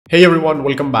Hey everyone,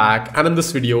 welcome back. And in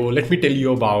this video, let me tell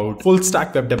you about full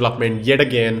stack web development yet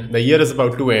again. The year is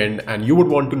about to end and you would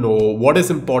want to know what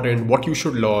is important, what you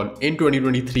should learn in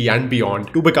 2023 and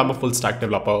beyond to become a full stack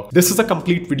developer. This is a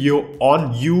complete video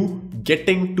on you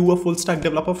getting to a full stack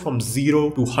developer from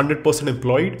 0 to 100%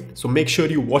 employed. So make sure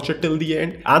you watch it till the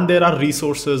end. And there are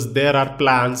resources, there are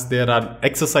plans, there are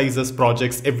exercises,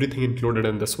 projects, everything included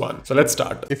in this one. So let's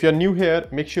start. If you're new here,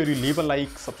 make sure you leave a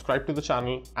like, subscribe to the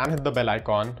channel and hit the bell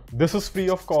icon. This is free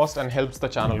of cost and helps the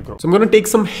channel grow. So I'm going to take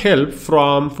some help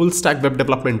from full stack web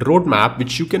development roadmap,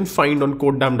 which you can find on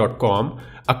codedamn.com.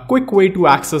 A quick way to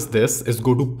access this is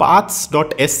go to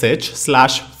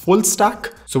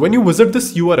paths.sh/fullstack. So when you visit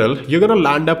this URL, you're going to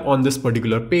land up on this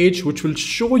particular page, which will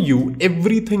show you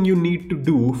everything you need to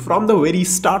do from the very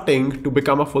starting to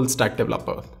become a full stack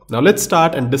developer. Now let's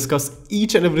start and discuss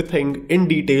each and everything in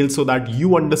detail so that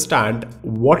you understand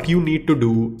what you need to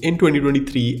do in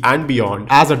 2023 and beyond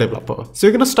as a developer. So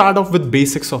you're going to start off with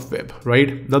basics of web,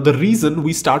 right? Now the reason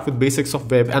we start with basics of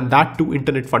web and that too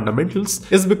internet fundamentals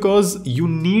is because you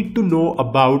need to know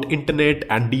about internet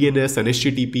and DNS and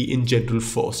HTTP in general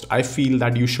first. I feel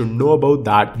that you should know about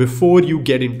that before you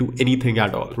get into anything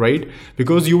at all, right?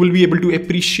 Because you will be able to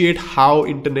appreciate how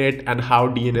internet and how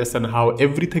DNS and how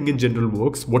everything in general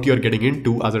works, what you're getting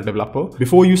into as a developer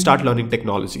before you start learning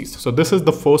technologies. So this is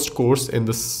the first course in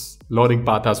this learning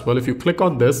path as well. If you click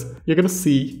on this, you're going to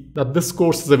see that this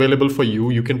course is available for you.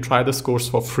 You can try this course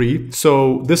for free.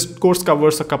 So this course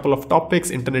covers a couple of topics,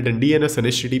 internet and DNS and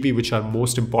HTTP, which are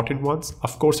most important ones.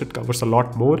 Of course, it covers a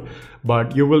lot more,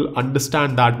 but you will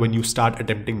understand that when you start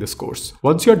attempting this course.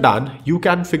 Once you're done, you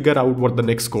can figure out what the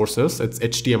next course is. It's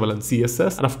HTML and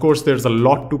CSS. And of course, there's a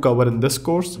lot to cover in this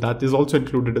course that is also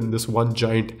included in this one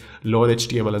giant Learn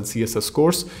HTML and CSS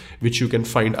course, which you can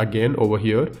find again over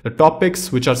here. The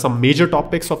topics, which are some major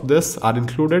topics of this, are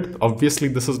included. Obviously,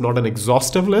 this is not an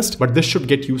exhaustive list, but this should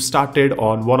get you started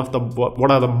on what are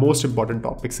the most important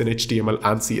topics in HTML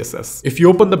and CSS. If you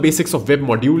open the basics of web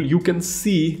module, you can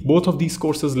see both of these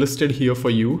courses listed here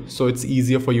for you. So it's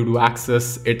easier for you to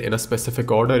access it in a specific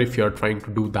order if you're trying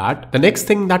to do that. The next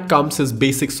thing that comes is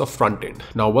basics of front end.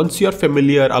 Now, once you're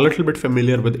a little bit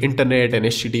familiar with internet and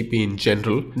HTTP in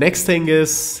general, next thing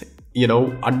is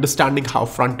understanding how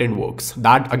front end works.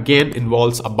 That again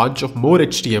involves a bunch of more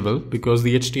HTML, because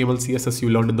the HTML CSS you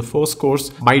learned in the first course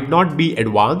might not be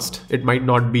advanced. It might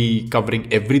not be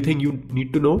covering everything you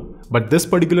need to know, but this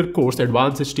particular course,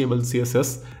 advanced HTML and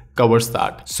CSS, covers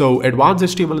that. So advanced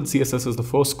HTML and CSS is the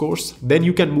first course. Then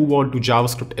you can move on to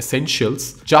JavaScript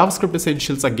Essentials. JavaScript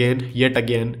Essentials yet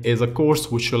again is a course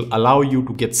which will allow you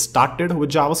to get started with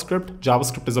JavaScript.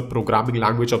 JavaScript is a programming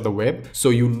language of the web. So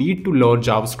you need to learn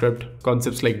JavaScript,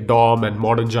 concepts like DOM and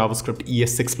modern JavaScript,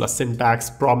 ES6 plus syntax,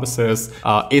 promises,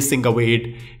 async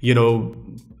await,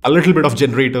 a little bit of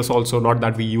generators also, not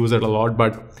that we use it a lot,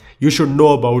 but you should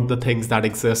know about the things that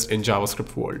exist in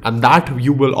JavaScript world. And that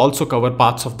you will also cover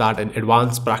parts of that in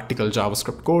advanced practical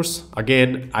JavaScript course.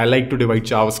 Again, I like to divide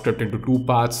JavaScript into two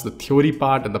parts, the theory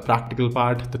part and the practical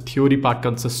part. The theory part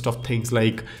consists of things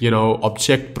like,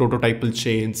 object prototypal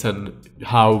chains and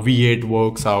how V8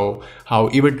 works, how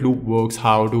event loop works,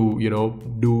 how to,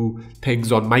 do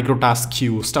things on microtask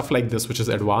queue, stuff like this, which is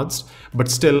advanced, but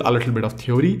still a little bit of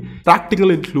theory. Practical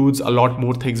includes a lot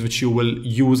more things which you will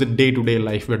use in day-to-day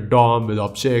life with DOM, with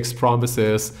objects,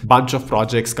 promises, bunch of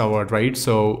projects covered, right?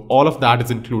 So all of that is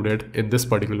included in this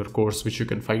particular course, which you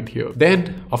can find here.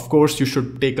 Then, of course, you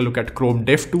should take a look at Chrome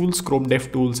DevTools. Chrome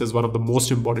DevTools is one of the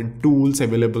most important tools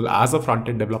available as a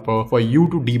front-end developer for you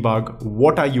to debug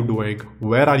what are you doing,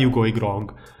 where are you going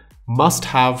wrong. Must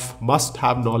have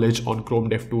knowledge on Chrome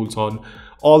DevTools on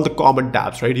all the common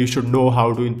tabs, right? You should know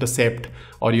how to intercept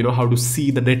or how to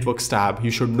see the networks tab.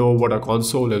 You should know what a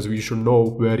console is. You should know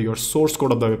where your source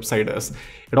code of the website is.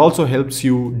 It also helps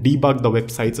you debug the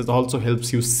websites. It also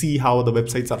helps you see how the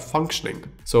websites are functioning.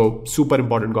 So super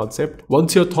important concept.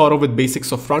 Once you're thorough with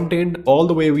basics of front end, all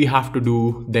the way we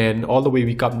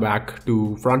come back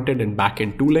to front end and back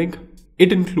end tooling.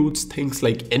 It includes things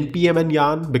like NPM and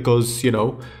Yarn, because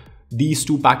these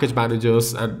two package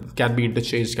managers and can be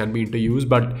interchanged, can be interused,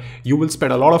 but you will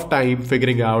spend a lot of time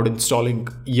figuring out installing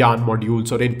Yarn modules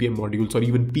or NPM modules or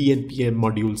even PNPM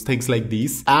modules, things like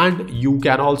these. And you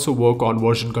can also work on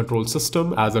version control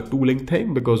system as a tooling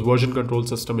thing, because version control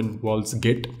system involves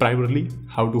Git primarily,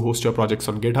 how to host your projects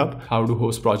on GitHub, how to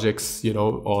host projects,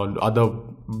 on other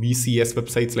VCS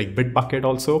websites like Bitbucket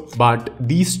also. But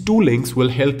these toolings will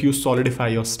help you solidify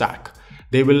your stack.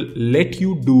 They will let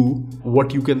you do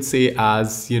what you can say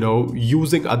as,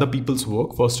 using other people's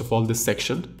work. First of all, this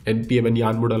section, npm and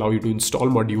yarn would allow you to install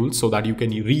modules so that you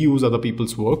can reuse other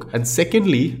people's work. And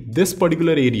secondly, this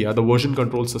particular area, the version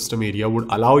control system area, would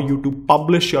allow you to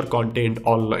publish your content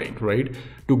online, right,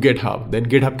 to GitHub. Then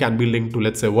GitHub can be linked to,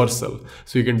 let's say, Vercel.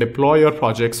 So you can deploy your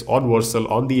projects on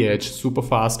Vercel on the edge, super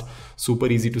fast, super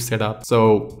easy to set up.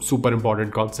 So super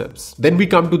important concepts. Then we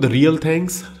come to the real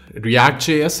things.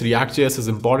 React.js. React.js is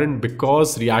important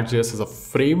because React.js is a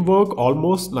framework,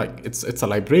 almost like it's a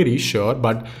library, sure,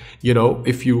 but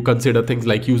if you consider things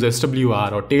like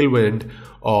use.swr or Tailwind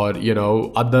or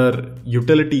other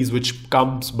utilities which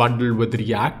comes bundled with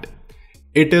React,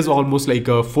 it is almost like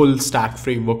a full stack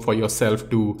framework for yourself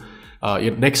to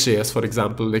Next.js, for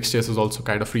example. Next.js is also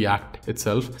kind of React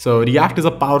itself. So React is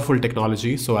a powerful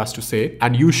technology, so as to say,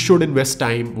 and you should invest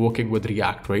time working with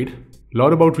React, right?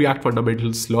 Learn about React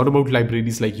fundamentals, learn about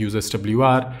libraries like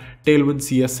use.swr, Tailwind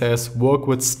CSS, work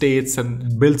with states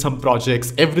and build some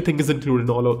projects. Everything is included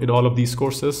in all of these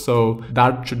courses. So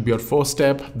that should be your first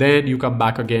step. Then you come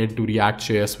back again to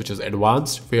React.js, which is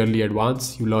advanced, fairly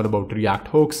advanced. You learn about React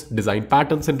hooks, design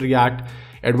patterns in React,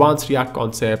 advanced React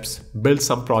concepts, build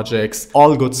some projects,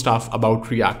 all good stuff about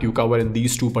React you cover in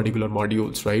these two particular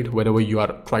modules, right? Whenever you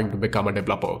are trying to become a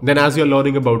developer. Then as you're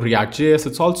learning about React.js,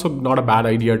 it's also not a bad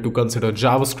idea to consider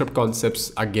JavaScript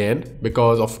concepts again,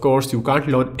 because of course you can't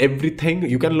learn everything.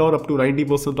 You can learn up to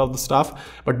 90% of the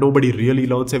stuff, but nobody really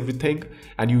learns everything.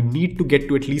 And you need to get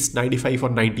to at least 95 or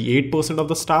 98% of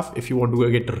the stuff if you want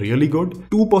to get really good.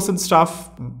 2%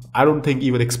 stuff, I don't think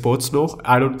even experts know.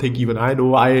 I don't think even I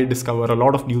know. I discover a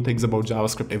lot of new things about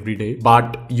JavaScript every day,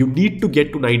 but you need to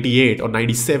get to 98 or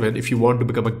 97 if you want to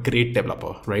become a great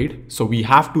developer, right? So we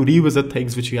have to revisit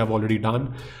things which we have already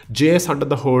done. JS Under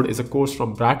the Hood is a course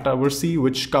from Brad Traversy,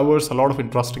 which covers a lot of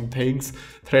interesting things: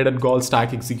 thread and call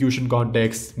stack, execution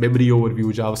context, memory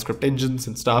overview, JavaScript engines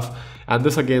and stuff. And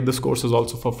this course is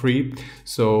also for free.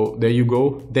 So there you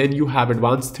go. Then you have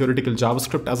Advanced Theoretical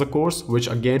JavaScript as a course, which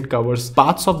again covers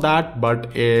parts of that,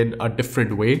 but in a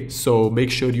different way. So make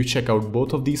sure you check out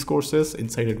both of these courses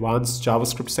inside Advanced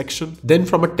JavaScript section. Then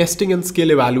from a testing and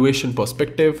skill evaluation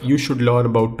perspective, you should learn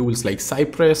about tools like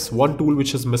Cypress. One tool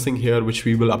which is missing here, which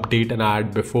we will update and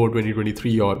add before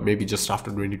 2023 or maybe just after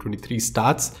 2023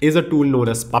 starts, is a tool known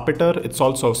as Puppeteer. It's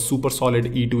also a super solid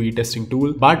E2E testing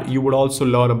tool, but you would also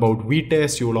learn about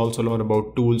VTest. You would also learn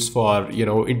about tools for,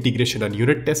 integration and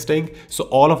unit testing. So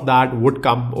all of that would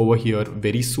come over here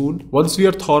very soon. Once we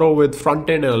are thorough with front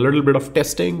end and a little bit of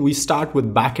testing, we start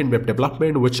with backend web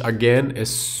development, which again is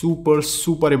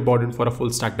super important for a full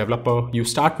stack developer. You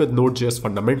start with Node.js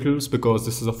fundamentals because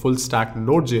this is a full stack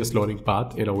Node.js learning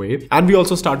path in a way. And we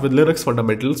also start with Linux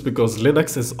fundamentals because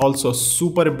Linux is also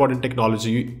super important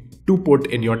technology to put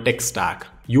in your tech stack.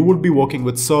 You would be working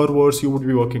with servers, you would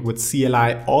be working with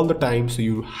CLI all the time, so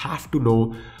you have to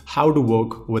know how to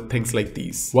work with things like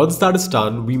these. Once that is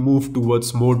done, we move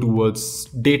more towards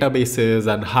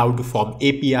databases and how to form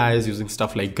APIs using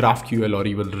stuff like GraphQL or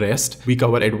even REST. We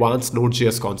cover advanced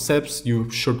Node.js concepts. You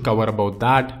should cover about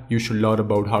that. You should learn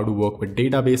about how to work with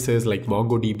databases like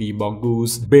MongoDB,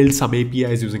 Mongoose, build some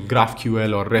APIs using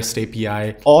GraphQL or REST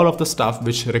API, all of the stuff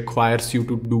which requires you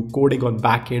to do coding on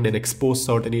backend and expose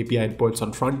certain API endpoints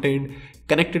on front end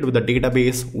connected with the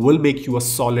database will make you a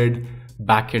solid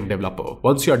backend developer.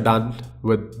 Once you're done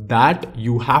with that,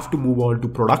 you have to move on to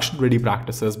production ready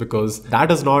practices, because that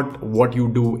is not what you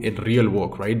do in real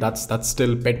work, right? That's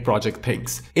still pet project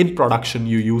things. In production,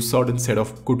 you use certain set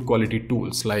of good quality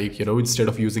tools, like, instead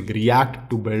of using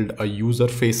React to build a user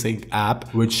facing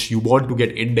app, which you want to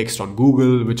get indexed on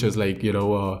Google, which is like,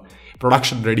 a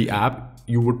production ready app,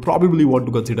 you would probably want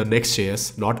to consider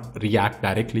Next.js, not React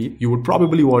directly. You would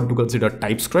probably want to consider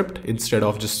TypeScript instead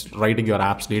of just writing your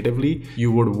apps natively.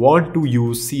 You would want to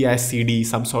use CI/CD,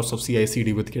 some sorts of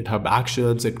CI/CD with GitHub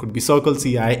Actions. It could be Circle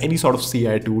CI, any sort of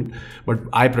CI tool, but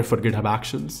I prefer GitHub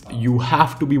Actions. You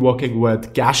have to be working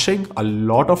with caching a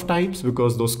lot of times,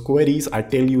 because those queries, I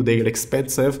tell you, they get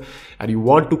expensive, and you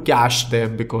want to cache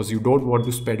them because you don't want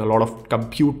to spend a lot of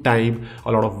compute time,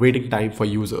 a lot of waiting time for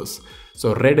users.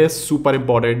 So Redis, super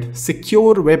important.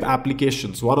 Secure web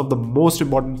applications. One of the most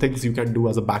important things you can do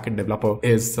as a backend developer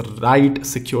is write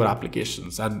secure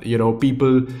applications. And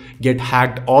people get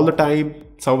hacked all the time.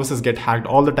 Services get hacked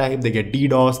all the time. They get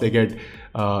DDoS, they get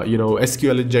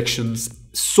SQL injections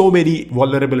so many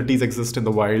vulnerabilities exist in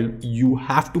the wild. You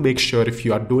have to make sure if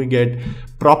you are doing it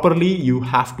properly, you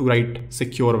have to write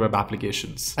secure web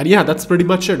applications. And yeah, that's pretty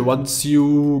much it. Once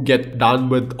you get done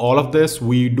with all of this,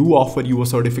 we do offer you a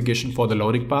certification for the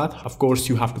learning path. Of course,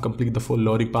 you have to complete the full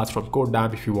learning path from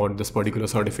codedamn if you want this particular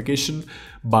certification.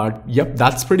 But yep,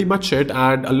 that's pretty much it.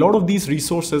 And a lot of these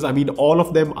resources, I mean, all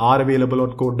of them are available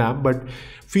on codedamn, but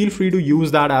feel free to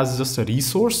use that as just a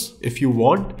resource if you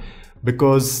want,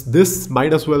 because this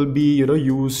might as well be,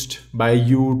 used by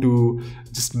you to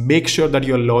just make sure that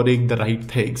you're learning the right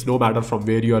things, no matter from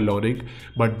where you are learning.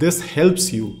 But this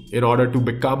helps you in order to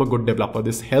become a good developer.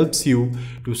 This helps you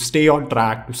to stay on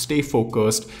track, to stay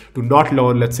focused, to not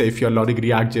learn, let's say if you're learning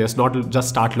React.js, not just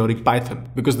start learning Python,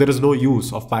 because there is no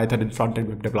use of Python in front-end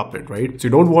web development, right? So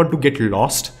you don't want to get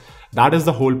lost. That is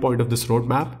the whole point of this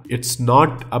roadmap. It's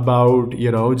not about,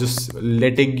 just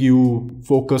letting you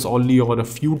focus only on a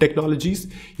few technologies.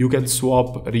 You can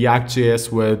swap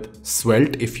React.js with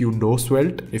Svelte if you know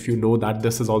Svelte, if you know that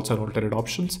this is also an alternate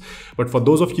options. But for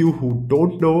those of you who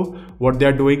don't know what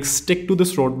they're doing, stick to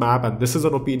this roadmap. And this is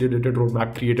an opinionated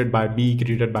roadmap created by me,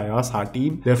 created by us, our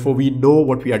team. Therefore, we know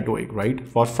what we are doing, right?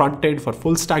 For front end, for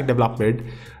full stack development,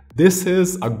 this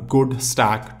is a good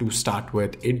stack to start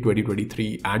with in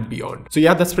 2023 and beyond. So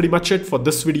yeah, that's pretty much it for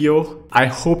this video. I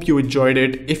hope you enjoyed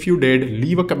it. If you did,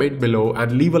 leave a comment below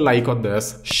and leave a like on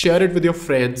this. Share it with your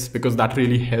friends because that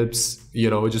really helps,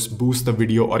 just boost the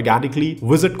video organically.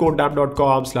 Visit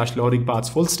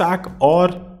codedamn.com/learningpathsfullstack or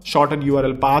shorten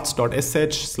URL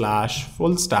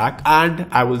paths.sh/fullstack, and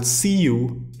I will see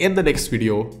you in the next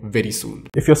video very soon.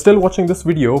 If you're still watching this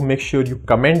video, make sure you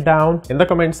comment down in the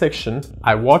comment section,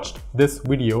 I watched this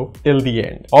video till the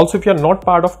end. Also, if you're not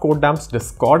part of codedamn's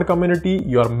Discord community,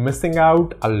 you're missing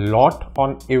out a lot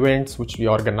on events which we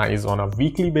organize on a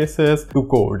weekly basis to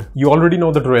code. You already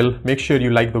know the drill. Make sure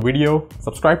you like the video,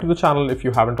 subscribe to the channel if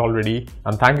you haven't already,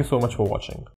 and thank you so much for watching.